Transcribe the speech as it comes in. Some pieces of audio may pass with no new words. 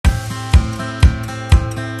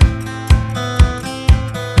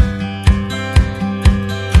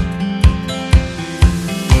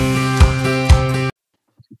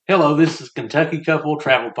Hello, this is Kentucky Couple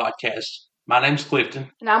Travel Podcast. My name's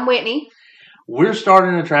Clifton. And I'm Whitney. We're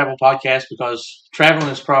starting a travel podcast because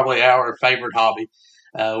traveling is probably our favorite hobby.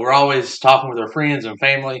 We're always talking with our friends and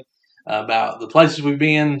family about the places we've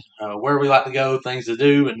been, where we like to go, things to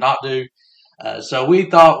do and not do. So we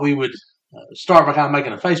thought we would start by kind of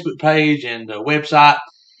making a Facebook page and a website.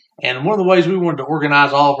 And one of the ways we wanted to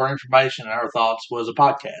organize all of our information and our thoughts was a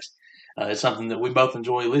podcast. It's something that we both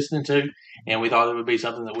enjoy listening to, and we thought it would be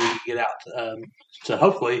something that we could get out to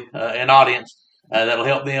hopefully an audience that'll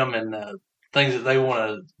help them and things that they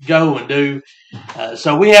want to go and do.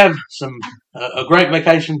 So we have a great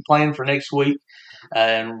vacation planned for next week,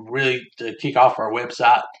 and really to kick off our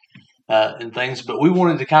website and things. But we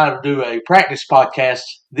wanted to kind of do a practice podcast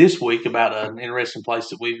this week about an interesting place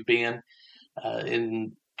that we've been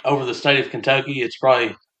in over the state of Kentucky. It's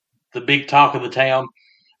probably the big talk of the town.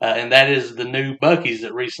 And that is the new Bucky's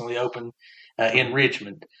that recently opened in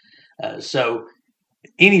Richmond. So,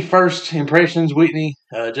 any first impressions, Whitney,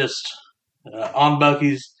 on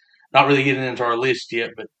Bucky's? Not really getting into our list yet,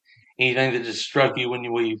 but anything that just struck you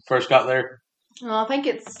when we first got there? Well, I think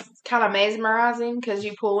it's kind of mesmerizing because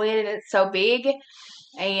you pull in and it's so big,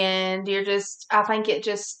 and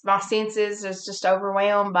my senses is just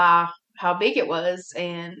overwhelmed by how big it was.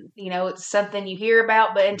 And, it's something you hear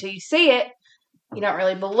about, but until you see it, you don't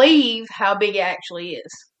really believe how big it actually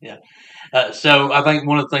is. Yeah. So I think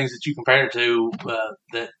one of the things that you compare it to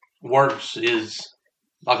that works is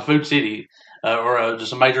like a food city or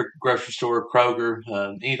just a major grocery store, Kroger,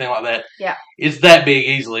 anything like that. Yeah. It's that big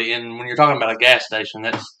easily. And when you're talking about a gas station,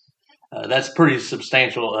 that's pretty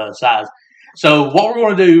substantial size. So what we're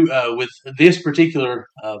going to do with this particular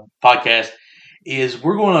podcast is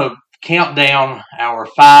we're going to count down our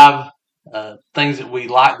 5 things that we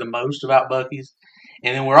like the most about Bucky's.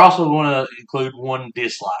 And then we're also going to include one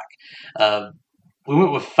dislike. We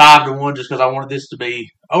went with 5-1 just because I wanted this to be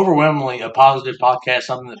overwhelmingly a positive podcast,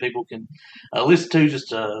 something that people can listen to just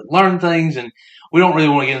to learn things. And we don't really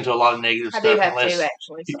want to get into a lot of negative stuff. I do have 2,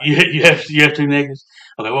 actually. So. You have 2 negatives?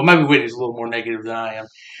 Okay, well, maybe Whitney's a little more negative than I am.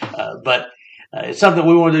 But it's something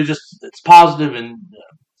we want to do it's positive and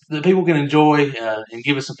that people can enjoy and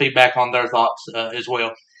give us some feedback on their thoughts as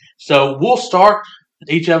well. So we'll start,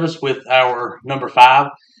 each of us, with our number 5.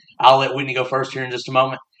 I'll let Whitney go first here in just a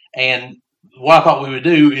moment. And what I thought we would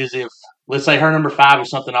do is if, let's say her number 5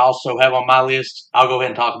 is something I also have on my list, I'll go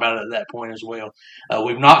ahead and talk about it at that point as well.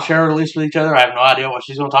 We've not shared a list with each other. I have no idea what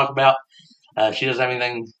she's going to talk about. She doesn't have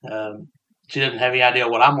anything. She doesn't have any idea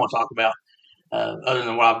what I'm going to talk about. Other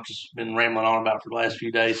than what I've just been rambling on about for the last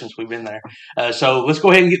few days since we've been there. So let's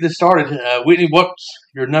go ahead and get this started. Whitney, what's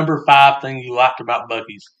your number 5 thing you liked about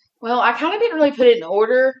Bucky's? Well, I kind of didn't really put it in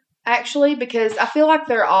order, actually, because I feel like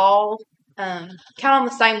they're all kind of on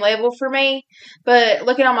the same level for me. But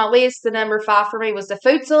looking on my list, the number 5 for me was the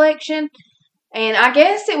food selection. And I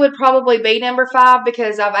guess it would probably be number 5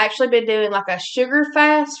 because I've actually been doing like a sugar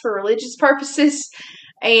fast for religious purposes.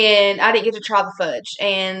 And I didn't get to try the fudge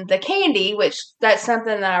and the candy, which that's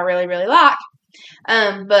something that I really, really like.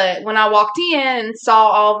 But when I walked in and saw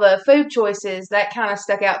all the food choices, that kind of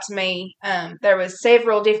stuck out to me. There was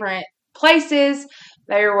several different places.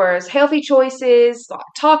 There was healthy choices, like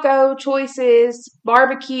taco choices,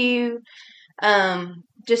 barbecue,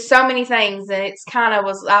 just so many things. And I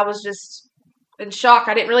was just in shock.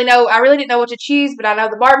 I really didn't know what to choose, but I know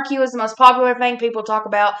the barbecue was the most popular thing people talk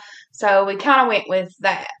about. So we kind of went with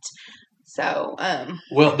that. So,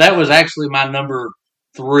 well, that was actually my number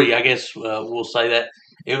 3. I guess we'll say that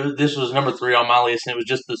this was number 3 on my list, and it was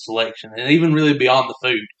just the selection, and even really beyond the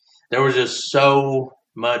food, there was just so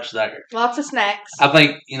much there. Lots of snacks. I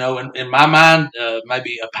think in my mind,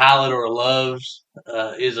 maybe a Pilot or a Love's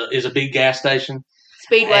is a big gas station.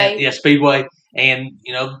 Speedway. Speedway, and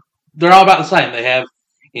they're all about the same. They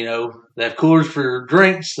have coolers for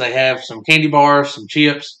drinks. They have some candy bars, some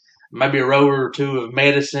chips, maybe a row or 2 of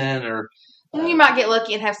medicine, or you might get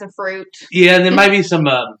lucky and have some fruit. Yeah, and then maybe some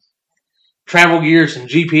travel gear, some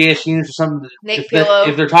GPS units or something. Neck pillow.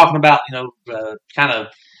 If they're talking about, kind of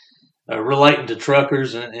relating to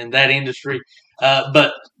truckers and that industry.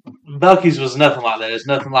 But Bucky's was nothing like that. It's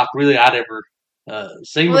nothing like really I'd ever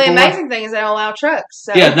seen before. Well, the amazing thing is they don't allow trucks.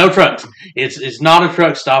 So. Yeah, no trucks. It's not a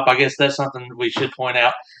truck stop. I guess that's something we should point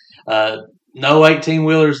out. No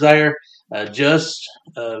 18-wheelers there. Just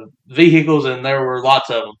vehicles, and there were lots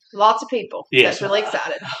of them. Lots of people. Yes. That's really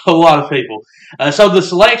excited. A lot of people. So the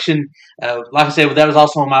selection, like I said, that was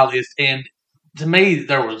also on my list. And to me,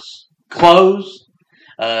 there was clothes,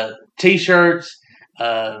 T-shirts.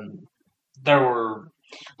 There were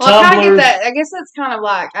Well, I kind of get tumblers. that. I guess that's kind of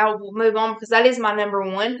like I will move on because that is my number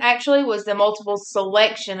one. Actually, was the multiple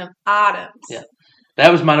selection of items. Yeah,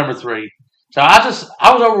 that was my number 3. So I was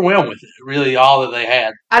overwhelmed with it. Really, all that they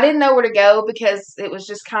had. I didn't know where to go because it was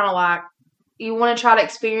just kind of like you want to try to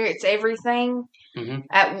experience everything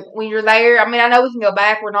when you're there. I mean, I know we can go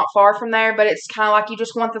back. We're not far from there, but it's kind of like you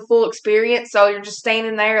just want the full experience. So you're just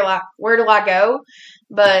standing there like, where do I go?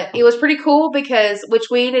 But it was pretty cool which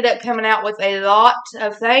we ended up coming out with a lot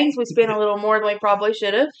of things. We spent a little more than we probably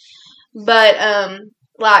should have. But,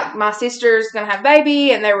 like, my sister's going to have a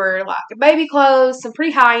baby, and there were, like, baby clothes, some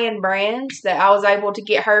pretty high-end brands that I was able to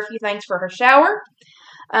get her a few things for her shower.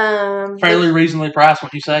 Fairly reasonably priced,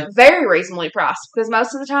 what you say? Very reasonably priced, because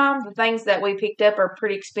most of the time, the things that we picked up are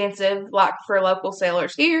pretty expensive, like for local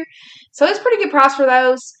sellers here. So it's pretty good price for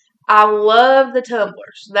those. I love the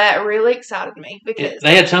tumblers. That really excited me because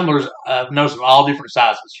they had tumblers. Noticed of all different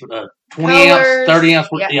sizes: 20 colors, ounce, 30 ounce,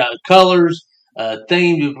 colors,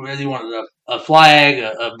 themed. Whether you wanted a flag,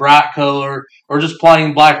 a bright color, or just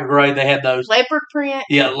plain black or gray, they had those. Leopard print.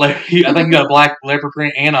 Yeah, I think you got a black leopard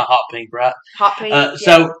print and a hot pink, right? Hot pink.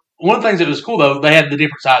 So one of the things that was cool though, they had the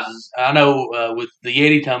different sizes. I know with the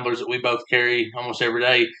Yeti tumblers that we both carry almost every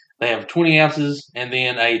day, they have 20 ounces and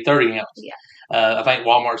then a 30 ounce. Yeah. I think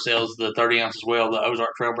Walmart sells the 30 ounce as well, the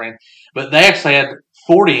Ozark Trail brand. But they actually had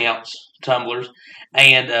 40 ounce tumblers,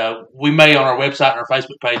 and we may on our website and our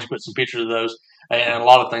Facebook page put some pictures of those and a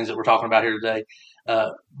lot of things that we're talking about here today.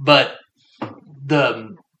 But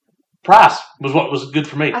the price was what was good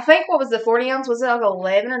for me. I think what was the 40 ounce? Was it like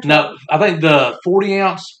 11 or 12? No, I think the 40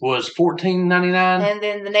 ounce was $14.99. And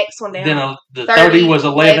then the next one down. Then the 30 was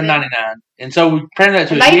 $11.99. And so we compared that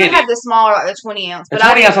to they even had the smaller, like the 20 ounce. The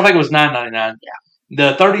 20 ounce, I think it was $9.99. Yeah.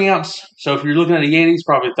 The 30 ounce, so if you're looking at a Yeti, it's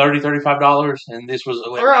probably $30, $35, and this was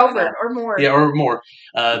 $11. Or over, or more. Yeah, or more.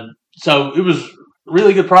 So it was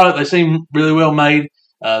really good product. They seem really well made.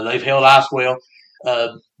 They've held ice well.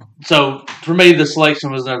 So for me, the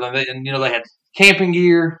selection was another thing. And, they had camping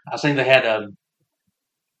gear. I think they had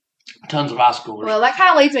tons of ice coolers. Well, that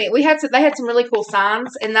kind of leads me. They had some really cool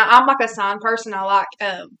signs, and I'm like a sign person. I like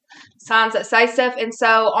signs that say stuff. And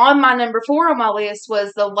so on my number 4 on my list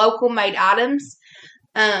was the local made items.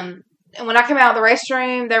 And when I came out of the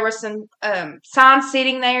restroom, there were some signs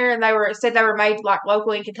sitting there, and it said they were made like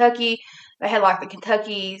locally in Kentucky. They had like the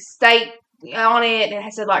Kentucky state on it, and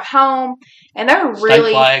it said like home, and they were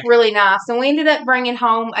really, really nice. And we ended up bringing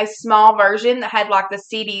home a small version that had like the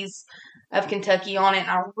cities of Kentucky on it, and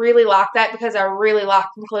I really liked that because I really like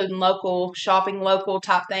including local shopping, local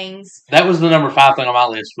type things. That was the number 5 thing on my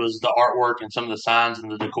list was the artwork and some of the signs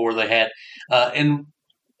and the decor they had. And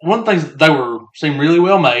one of the things, they seemed really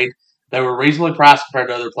well made. They were reasonably priced compared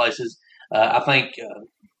to other places. I think,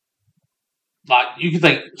 like you could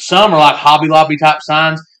think some are like Hobby Lobby type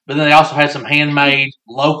signs, but then they also had some handmade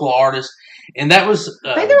local artists, and that was.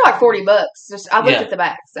 I think they were like $40. I looked at the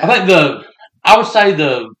back. So. I think I would say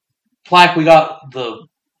the plaque we got, the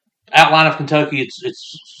outline of Kentucky.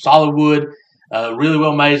 It's solid wood, really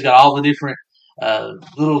well made. It's got all the different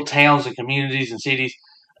little towns and communities and cities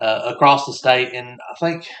across the state, and I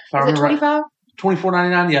think if I remember right,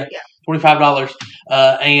 $24.99. Yeah, $25,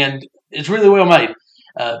 and it's really well made.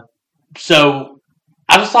 So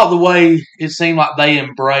I just thought the way it seemed like they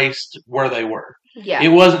embraced where they were. Yeah, it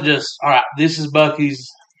wasn't just all right. This is Bucky's.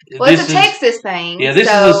 Well, it's a Texas thing. Yeah, this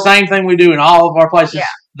is the same thing we do in all of our places. Yeah.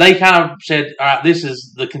 They kind of said, all right, this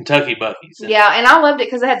is the Kentucky Bucky's. Yeah, and I loved it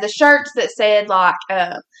because they had the shirts that said, like,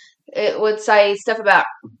 it would say stuff about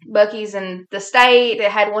Bucky's and the state.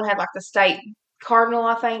 It had like the state cardinal,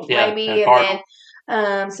 I think, maybe. And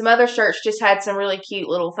then some other shirts just had some really cute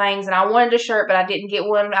little things. And I wanted a shirt, but I didn't get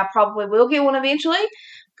one. I probably will get one eventually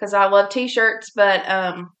because I love T-shirts. But,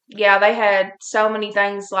 yeah, they had so many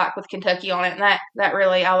things like with Kentucky on it, and that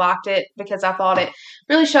really, I liked it because I thought it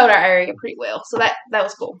really showed our area pretty well. So that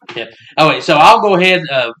was cool. Yeah. Oh, wait, so I'll go ahead.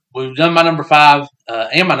 We've done my number 5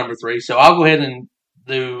 and my number 3, so I'll go ahead and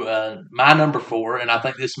do my number 4, and I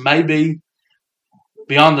think this may be,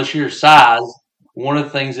 beyond the sheer size, one of the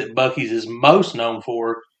things that Bucky's is most known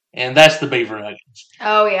for, and that's the beaver nuggets.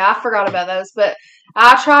 Oh, yeah, I forgot about those, but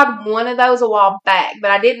I tried one of those a while back,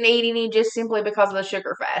 but I didn't eat any just simply because of the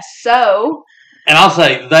sugar fast. So, and I'll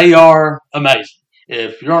say they are amazing.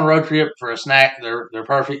 If you're on a road trip for a snack, they're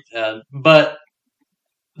perfect. But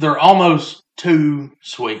they're almost too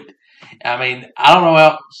sweet. I mean, I don't know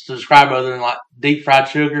how else to describe it other than like deep fried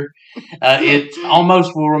sugar. It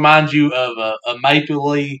almost will remind you of a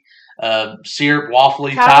mapley syrup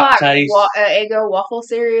waffly type taste. Eggo waffle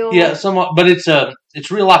cereal. Yeah, somewhat, but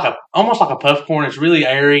it's real like almost like a puff corn. It's really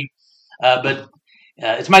airy, but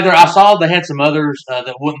It's made there. I saw they had some others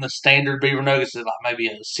that wasn't the standard beaver nuggets, like maybe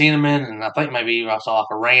a cinnamon, and I think maybe even I saw like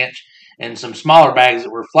a ranch and some smaller bags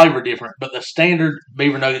that were flavored different. But the standard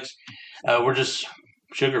beaver nuggets were just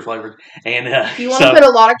sugar flavored. And if you want to put a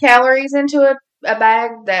lot of calories into a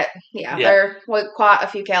bag, yeah, they're quite a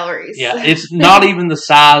few calories. Yeah, it's not even the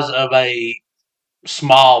size of a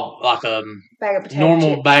small, like a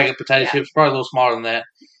normal chips. bag of potato chips, probably a little smaller than that.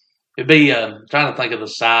 It'd be trying to think of the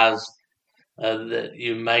size that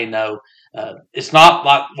you may know. It's not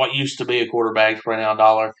like what used to be a quarter bag for now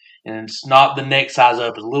 $1, and it's not the next size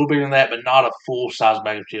up. It's a little bigger than that, but not a full size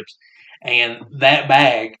bag of chips. And that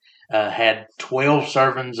bag had 12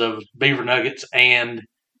 servings of beaver nuggets, and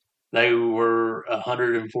they were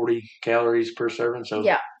 140 calories per serving. So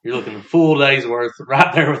you're looking a full day's worth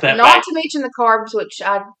right there with that Not bag. to mention the carbs, which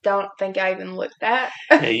I don't think I even looked at.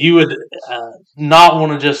 Yeah, you would not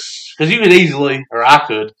want to just, because you could easily, or I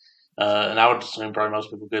could, and I would assume probably most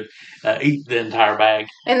people could, eat the entire bag.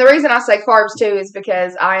 And the reason I say carbs too is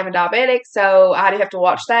because I am a diabetic, so I do have to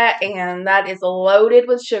watch that, and that is loaded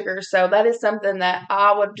with sugar. So that is something that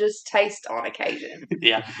I would just taste on occasion.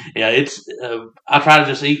 Yeah. It's I try to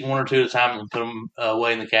just eat one or two at a time and put them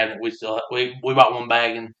away in the cabinet. We bought one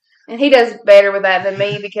bag, and he does better with that than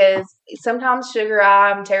me because sometimes sugar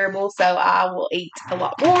I'm terrible, so I will eat a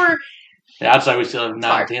lot more. Yeah, I'd say we still have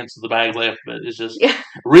 9/10 of the bag left, but it's just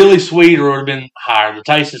really sweet, or it would have been higher. The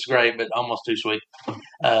taste is great, but almost too sweet.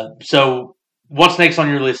 So, what's next on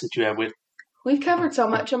your list that you have with? We've covered so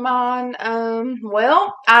much of mine.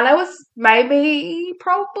 Well, I know it's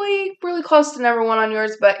probably really close to number one on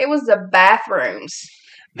yours, but it was the bathrooms.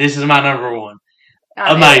 This is my number one.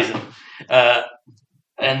 Amazing.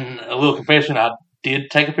 And a little confession, I did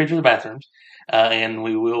take a picture of the bathrooms, and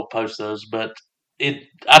we will post those, but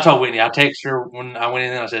I told Whitney, I texted her when I went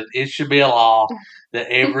in there, I said, it should be a law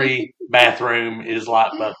that every bathroom is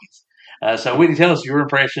like Bucky's. So, Whitney, tell us your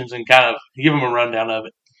impressions and kind of give them a rundown of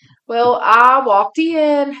it. Well, I walked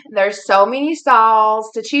in. There's so many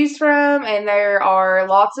stalls to choose from, and there are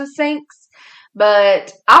lots of sinks.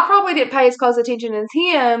 But I probably didn't pay as close attention as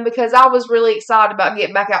him because I was really excited about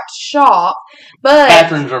getting back out to shop. But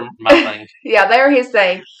bathrooms are my thing. Yeah, they're his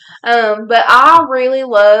thing. But I really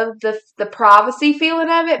loved the privacy feeling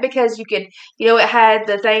of it because you could, it had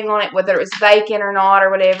the thing on it whether it was vacant or not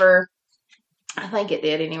or whatever. I think it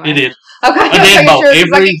did anyway. It did. Okay, a deadbolt.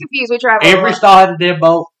 Sure, I get confused. We travel. Every stall had a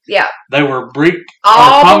deadbolt. Yeah, they were brick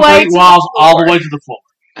all concrete walls all the way to the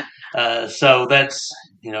floor. So that's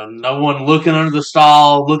no one looking under the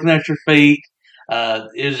stall, looking at your feet.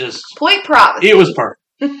 It was just complete privacy. It was perfect.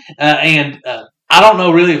 And I don't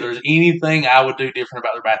know really if there's anything I would do different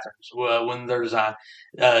about their bathrooms when they're designed.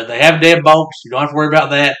 They have deadbolts. You don't have to worry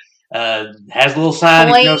about that. Has a little sign.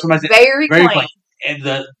 Clean, very clean.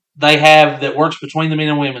 And they have that works between the men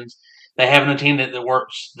and women's. They have an attendant that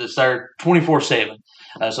works that's there 24/7.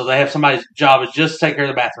 So they have somebody's job is just to take care of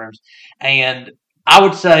the bathrooms. And I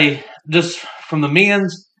would say just from the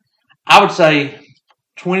men's, I would say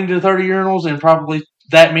 20 to 30 urinals and probably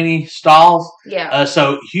that many stalls. Yeah.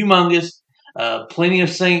 So humongous, plenty of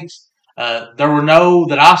sinks. There were no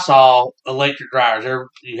that I saw electric dryers.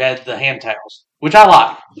 You had the hand towels, which I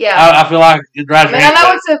like. Yeah. I feel like it dries your hands. I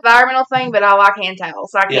know it's an environmental thing, but I like hand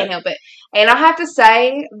towels, so I can't help it. And I have to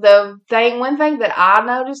say, one thing that I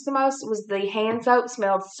noticed the most was the hand soap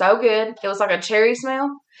smelled so good. It was like a cherry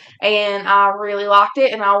smell, and I really liked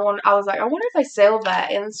it. And I was like, I wonder if they sell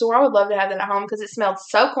that in the store. I would love to have that at home because it smelled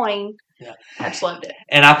so clean. Yeah. I just loved it.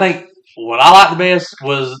 And I think what I liked the best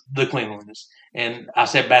was the cleanliness. And I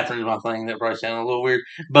said bathroom is my thing. That probably sounded a little weird.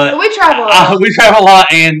 But we travel a lot. We travel a lot,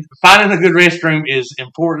 and finding a good restroom is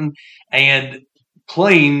important. And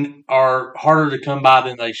clean are harder to come by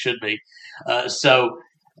than they should be. So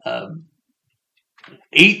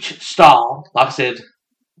each stall, like I said,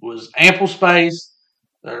 was ample space.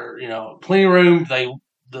 There, plenty of room.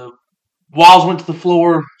 The walls went to the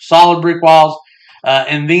floor, solid brick walls.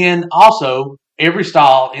 And then also every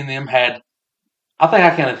stall in them had, I think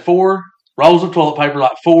I counted 4 rolls of toilet paper,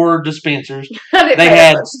 like 4 dispensers. They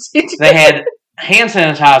had hand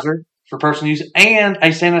sanitizer for personal use and a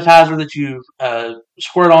sanitizer that you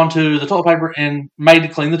squirt onto the toilet paper and made to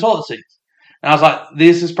clean the toilet seats. And I was like,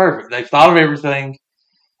 this is perfect. They've thought of everything.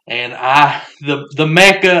 And the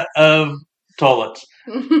mecca of toilets,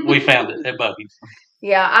 we found it at Bucky's.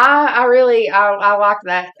 Yeah, I really like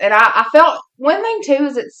that. And I felt one thing too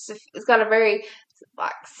is it's got a very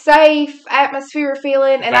safe atmosphere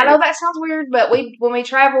feeling. And I know that sounds weird, but when we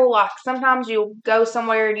travel, sometimes you'll go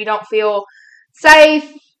somewhere and you don't feel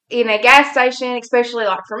safe in a gas station, especially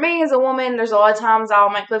like for me as a woman, there's a lot of times I'll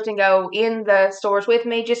make Clifton go in the stores with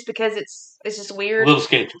me just because it's just A weird. little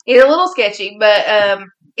sketchy. It's a little sketchy, but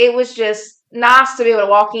it was just nice to be able to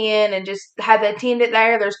walk in and just have the attendant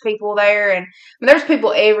there. There's people there, and there's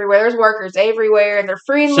people everywhere. There's workers everywhere, and they're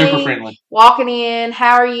friendly. Super friendly. Walking in,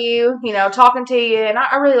 how are you? Talking to you, and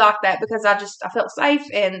I really like that because I felt safe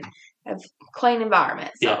and have clean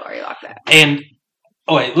environment. So I really like that. And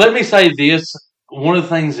let me say this. One of the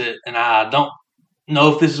things that, and I don't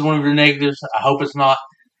know if this is one of your negatives. I hope it's not.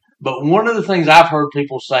 But one of the things I've heard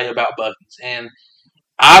people say about Bucky's, and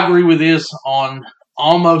I agree with this on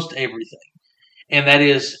almost everything, and that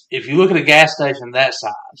is, if you look at a gas station that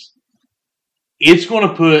size, it's going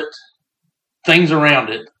to put things around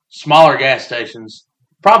it, smaller gas stations,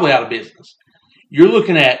 probably out of business. You're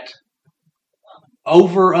looking at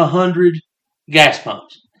over 100 gas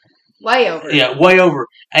pumps. Way over. Yeah, way over.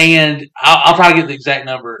 And I'll try to get the exact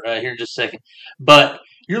number here in just a second. But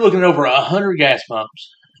you're looking at over 100 gas pumps.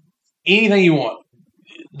 Anything you want.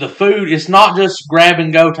 The food, it's not just grab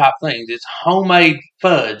and go type things. It's homemade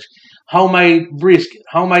fudge, homemade brisket,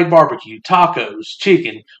 homemade barbecue, tacos,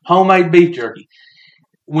 chicken, homemade beef jerky.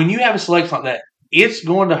 When you have a selection like that, it's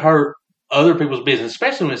going to hurt other people's business,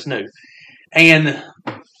 especially when it's new. And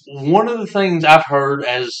one of the things I've heard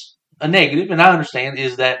as a negative, and I understand,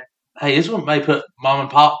 is that, hey, this one may put mom and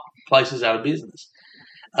pop places out of business.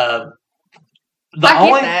 I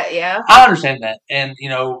get that, yeah. I understand that. And,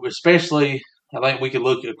 especially, I think we could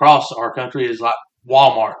look across our country as like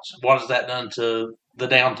Walmart's. What has that done to the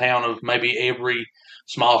downtown of maybe every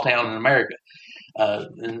small town in America?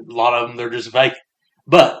 And a lot of them, they're just vacant.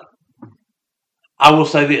 But I will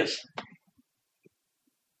say this.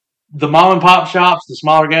 The mom and pop shops, the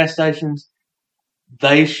smaller gas stations,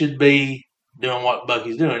 they should be doing what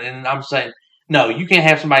Bucky's doing. And I'm saying, no, you can't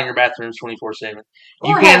have somebody in your bathrooms 24/7.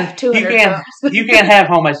 You can't have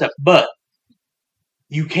homemade stuff, but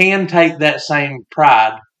you can take that same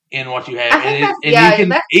pride in what you have,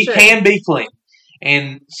 it can be clean.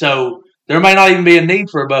 And so there may not even be a need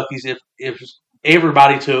for a Bucky's if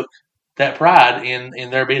everybody took that pride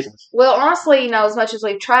in their business. Well, honestly, as much as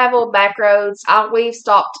we've traveled back roads, we've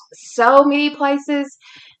stopped so many places.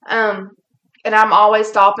 And I'm always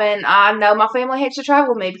stopping. I know my family hates to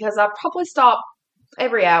travel with me because I probably stop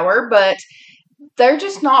every hour, but they're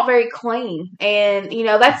just not very clean. And,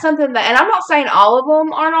 that's something that, and I'm not saying all of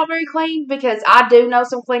them are not very clean because I do know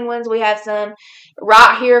some clean ones. We have some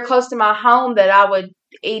right here close to my home that I would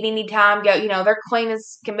eat anytime, they're clean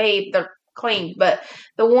as can be. They're clean. But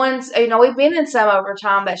the ones, we've been in some over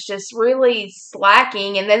time that's just really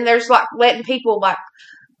slacking. And then there's like letting people like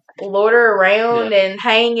loiter around and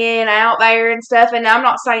hanging out there and stuff. And I'm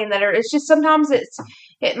not saying that it's just sometimes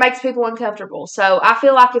it makes people uncomfortable. So I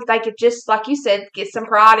feel like if they could just, like you said, get some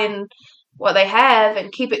pride in what they have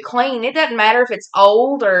and keep it clean. It doesn't matter if it's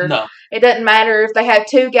old or it doesn't matter if they have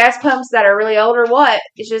 2 gas pumps that are really old or what.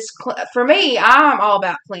 It's just, for me, I'm all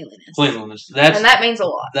about cleanliness. And that means a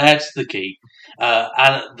lot. That's the key.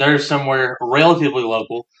 There's somewhere relatively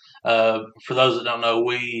local. For those that don't know,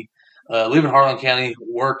 we live in Harlan County,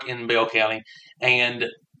 work in Bell County, and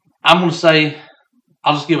I'm going to say,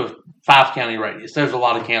 I'll just give a 5-county radius. There's a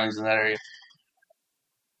lot of counties in that area,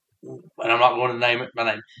 and I'm not going to name it by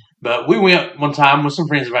name. But we went one time with some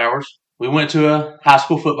friends of ours. We went to a high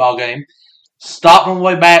school football game, stopped on the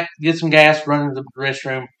way back, get some gas, run to the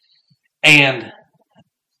restroom, and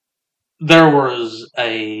there was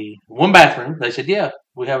one bathroom. They said, yeah,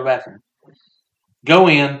 we have a bathroom. Go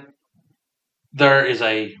in. There is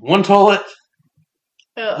one toilet,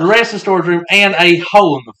 the rest of the storage room, and a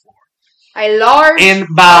hole in the floor. A large. And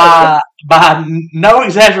by no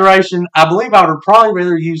exaggeration, I believe I would probably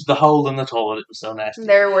rather use the hole than the toilet. It was so nasty.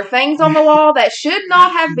 There were things on the wall that should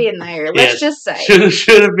not have been there. Let's just say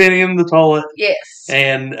should have been in the toilet. Yes.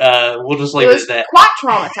 And we'll just leave it at that. Quite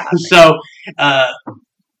traumatizing. So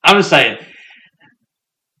I'm just saying,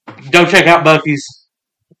 go check out Bucky's.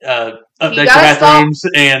 Update your bathrooms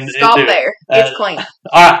and stop there. It's clean.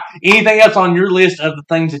 All right. Anything else on your list of the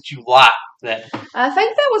things that you like? I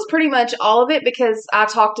think that was pretty much all of it because I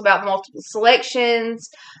talked about multiple selections,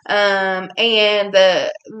 and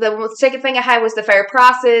the second thing I had was the fair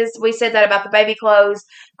prices. We said that about the baby clothes.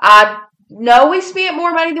 I know we spent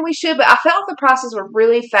more money than we should, but I felt like the prices were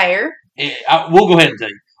really fair. We'll go ahead and tell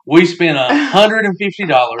you. We spent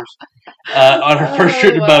 $150 on our first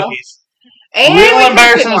trip to Bucky's. A little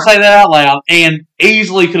embarrassing to say that out loud, and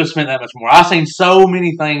easily could have spent that much more. I've seen so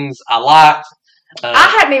many things I liked.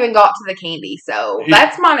 I hadn't even got to the candy, so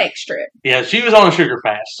that's my next trip. Yeah, she was on a sugar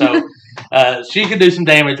fast, so She can do some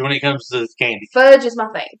damage when it comes to candy. Fudge is my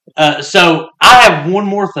thing. So I have one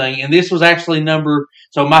more thing, and this was actually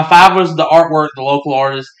so my 5 was the artwork, the local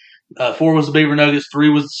artist. 4 was the Beaver Nuggets. 3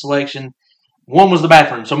 was the selection. 1 was the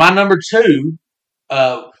bathroom. So my number 2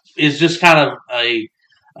 is just kind of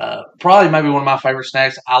probably maybe one of my favorite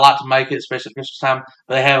snacks. I like to make it, especially at Christmas time.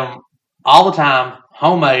 But they have them all the time,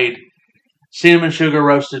 homemade, cinnamon sugar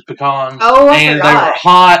roasted pecans. Oh, I and forgot. They are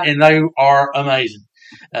hot and they are amazing.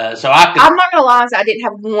 I'm not gonna lie, I didn't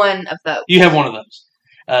have one of those. You have one of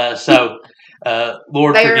those.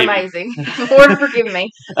 Lord, they are amazing. Lord, forgive me.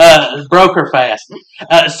 Broke her fast.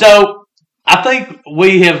 So I think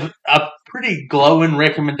we have a pretty glowing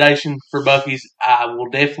recommendation for Bucky's. I will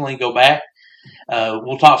definitely go back.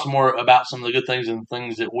 We'll talk some more about some of the good things and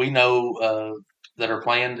things that we know that are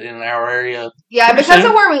planned in our area. Yeah, because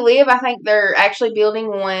of where we live, I think they're actually building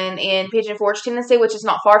one in Pigeon Forge, Tennessee, which is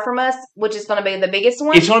not far from us, which is going to be the biggest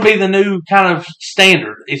one. It's going to be the new kind of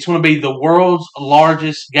standard. It's going to be the world's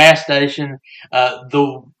largest gas station.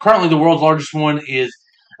 Currently the world's largest one is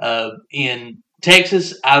in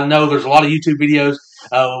Texas. I know there's a lot of YouTube videos.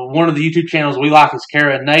 One of the YouTube channels we like is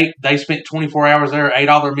Kara and Nate. They spent 24 hours there, ate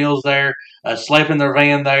all their meals there, slept in their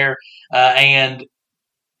van there, and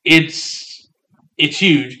it's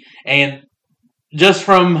huge. And just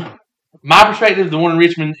from my perspective, the one in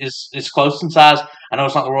Richmond is close in size. I know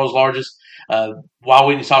it's not the world's largest. While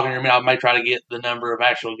Whitney's talking to me, I may try to get the number of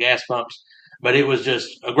actual gas pumps. But it was just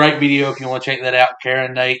a great video if you want to check that out. Kara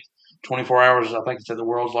and Nate, 24 hours, I think it's at the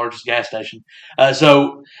world's largest gas station.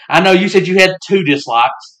 So I know you said you had 2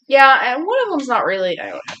 dislikes. Yeah, and one of them's not really,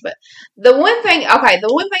 but the one thing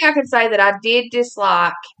I can say that I did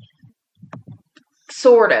dislike,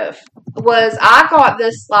 sort of, was I got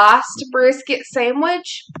this sliced brisket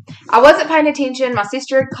sandwich. I wasn't paying attention. My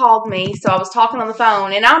sister had called me, so I was talking on the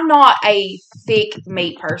phone, and I'm not a thick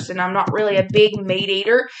meat person. I'm not really a big meat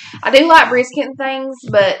eater. I do like brisket and things,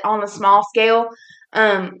 but on a small scale.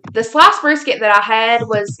 The sliced brisket that I had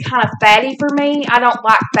was kind of fatty for me. I don't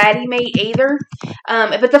like fatty meat either.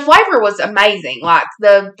 But the flavor was amazing. Like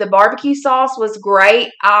the barbecue sauce was great.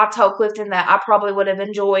 I told Clifton that I probably would have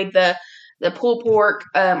enjoyed the pulled pork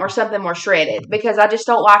or something more shredded, because I just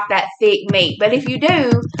don't like that thick meat. But if you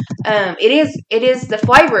do, it is the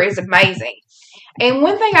flavor is amazing. And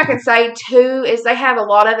one thing I can say too is they have a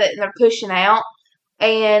lot of it and they're pushing out.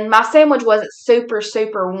 And my sandwich wasn't super,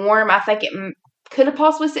 super warm. I think it could have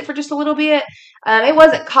possibly sit for just a little bit. It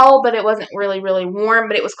wasn't cold, but it wasn't really, really warm.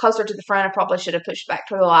 But it was closer to the front. I probably should have pushed back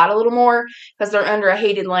to the light a little more because they're under a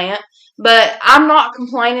heated lamp. But I'm not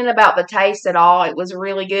complaining about the taste at all. It was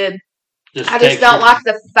really good. I just don't like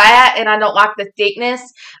the fat, and I don't like the thickness.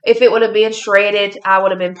 If it would have been shredded, I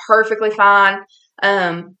would have been perfectly fine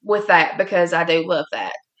with that, because I do love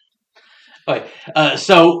that. Okay.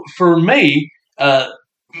 So for me,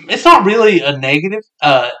 it's not really a negative.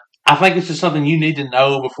 I think it's just something you need to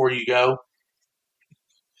know before you go.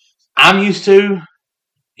 I'm used to,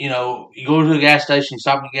 you go to a gas station, you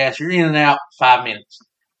stop and get gas, you're in and out 5 minutes.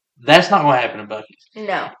 That's not going to happen at Bucky's.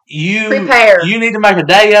 No. Prepare. You need to make a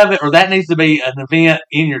day of it, or that needs to be an event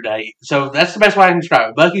in your day. So that's the best way I can describe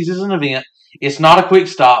it. Bucky's is an event. It's not a quick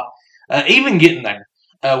stop. Even getting there.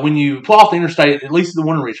 When you pull off the interstate, at least the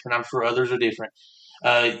one in Richmond, I'm sure others are different.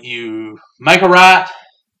 You make a right.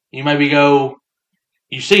 You maybe go,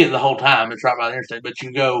 you see it the whole time. It's right by the interstate. But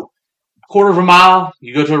you go a quarter of a mile,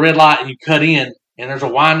 you go to a red light, and you cut in, and there's a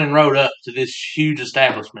winding road up to this huge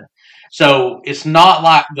establishment. So it's not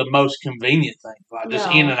like the most convenient thing, like just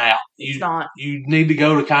in and out. It's not. You need to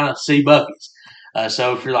go to kind of see Bucky's.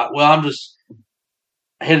 So if you're like, well, I'm just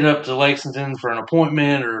headed up to Lexington for an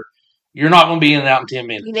appointment, or you're not going to be in and out in 10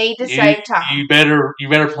 minutes. You need to save time. You better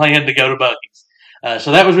plan to go to Bucky's.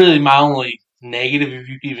 So that was really my only negative, if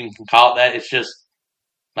you even can call it that. It's just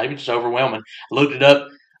maybe just overwhelming. I looked it up.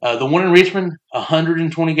 The one in Richmond,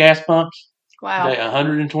 120 gas pumps. Wow. Okay,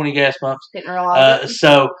 120 gas pumps. Didn't realize it.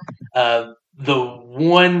 So the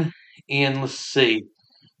one in, let's see,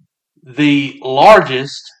 the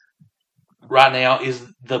largest right now is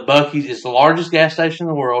the Bucky's. It's the largest gas station in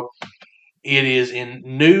the world. It is in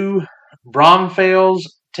New Braunfels,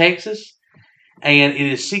 Texas, and it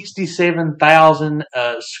is 67,000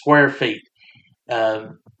 square feet.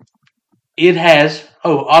 It has,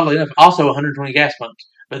 oddly enough, also 120 gas pumps.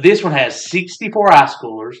 But this one has 64 ice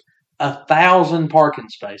coolers, 1,000 parking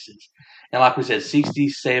spaces, and like we said,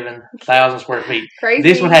 67,000 square feet. Crazy.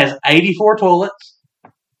 This one has 84 toilets,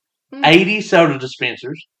 80 soda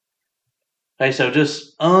dispensers. Okay, so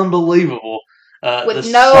just unbelievable.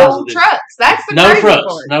 With no trucks. That's the crazy part.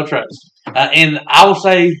 No trucks. And I will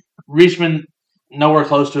say Richmond, nowhere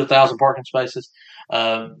close to 1,000 parking spaces.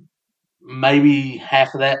 maybe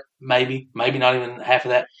half of that, maybe not even half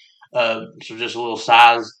of that. So just a little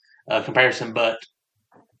size comparison, but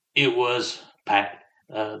it was packed.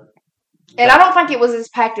 And I don't think it was as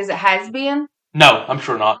packed as it has been. No, I'm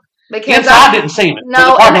sure not. Because Inside didn't seem it.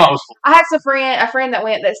 No, the parking lot was full. I had a friend that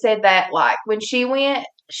went that said that like when she went,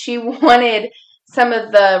 she wanted some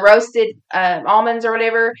of the roasted almonds or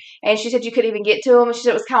whatever, and she said you couldn't even get to them. And she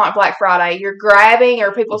said it was kind of like Black Friday. You're grabbing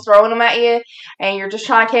or people throwing them at you, and you're just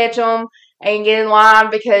trying to catch them and get in line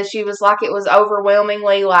because she was like it was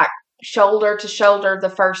overwhelmingly like shoulder to shoulder the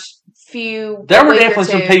first few. There were definitely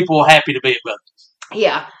some people happy to be at Bucky's.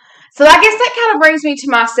 Yeah. So I guess that kind of brings me to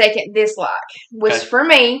my second dislike, which for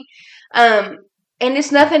me, and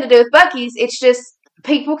it's nothing to do with Bucky's. It's just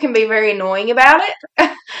people can be very annoying about it.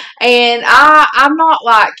 And I'm not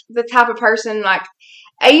like the type of person like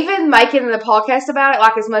even making the podcast about it,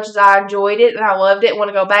 like as much as I enjoyed it and I loved it and want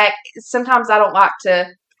to go back, sometimes I don't like to,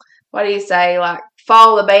 what do you say, like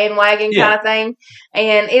follow the bandwagon kind of thing.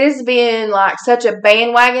 And it has been like such a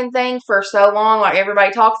bandwagon thing for so long. Like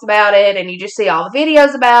everybody talks about it and you just see all the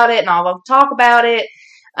videos about it and all the talk about it.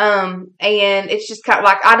 And it's just kind of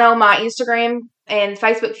like, I know my Instagram and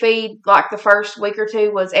Facebook feed, like the first week or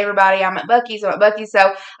two was everybody, I'm at Bucky's. So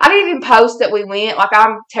I didn't even post that we went. Like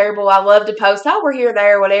I'm terrible. I love to post, oh, we're here,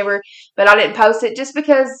 there, whatever. But I didn't post it just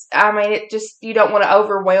because, I mean, it just, you don't want to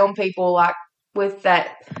overwhelm people like with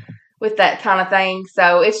that kind of thing.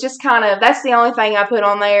 So it's just kind of, that's the only thing I put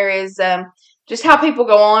on there is just how people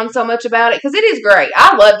go on so much about it. Because it is great.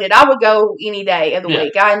 I loved it. I would go any day of the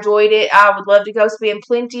week. I enjoyed it. I would love to go spend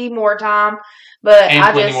plenty more time. But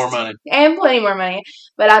plenty more money.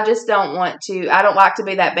 But I just don't want to. I don't like to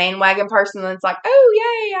be that bandwagon person that's like, oh,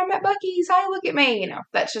 yay, I'm at Bucky's. Hey, look at me. You know,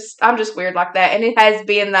 I'm just weird like that. And it has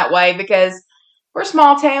been that way because we're a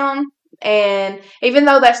small town. And even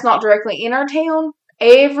though that's not directly in our town,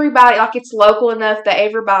 everybody, like it's local enough that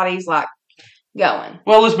everybody's like going.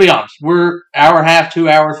 Well, let's be honest. We're hour and a half, 2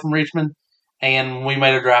 hours from Richmond. And we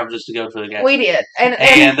made a drive just to go to the gas. We did.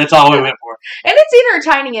 And that's all we went for. And it's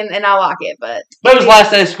entertaining and I like it. But it was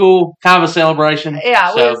last day of school, kind of a celebration.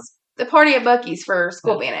 Yeah, it was the party at Bucky's for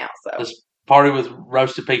school being out. So this party with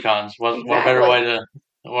roasted pecans. What a better way to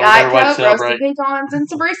celebrate. Roasted pecans and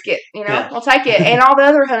some brisket. You know, we'll take it. And all the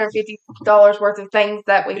other $150 worth of things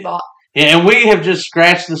that we bought. Yeah, and we have just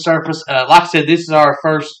scratched the surface. Like I said, this is our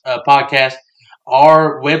first podcast.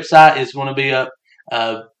 Our website is going to be up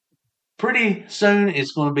pretty soon.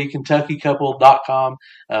 It's going to be KentuckyCouple.com.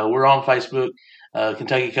 We're on Facebook,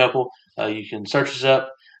 Kentucky Couple. You can search us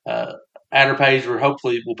up. At our page, where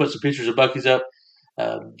hopefully we'll put some pictures of Bucky's up.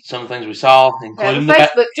 Some of the things we saw, including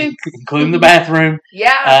the bathroom.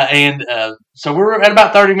 Yeah. So we're at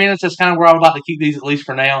about 30 minutes. That's kind of where I would like to keep these, at least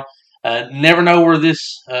for now. Never know where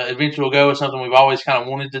this eventually will go. It's something we've always kind of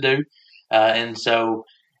wanted to do. And so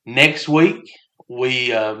next week,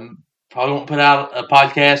 we probably won't put out a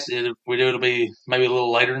podcast. If we do, it'll be maybe a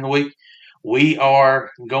little later in the week. We are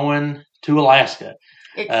going to Alaska.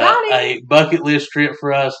 Exciting. A bucket list trip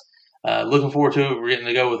for us. Looking forward to it. We're getting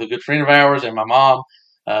to go with a good friend of ours and my mom.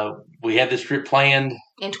 We had this trip planned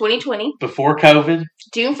in 2020 before COVID.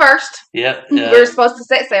 June 1st. Yeah. We were supposed to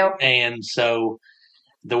set sail. And so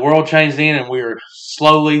the world changed then, and we're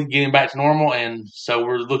slowly getting back to normal. And so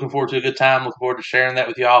we're looking forward to a good time. Looking forward to sharing that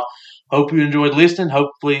with y'all. Hope you enjoyed listening.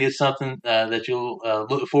 Hopefully it's something that you'll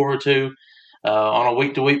look forward to on a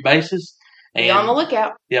week-to-week basis. Be on the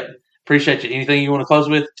lookout. Yep. Appreciate you. Anything you want to close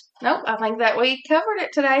with? Nope. I think that we covered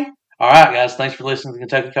it today. All right, guys. Thanks for listening to the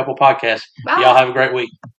Kentucky Couple Podcast. Bye. Y'all have a great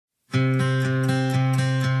week.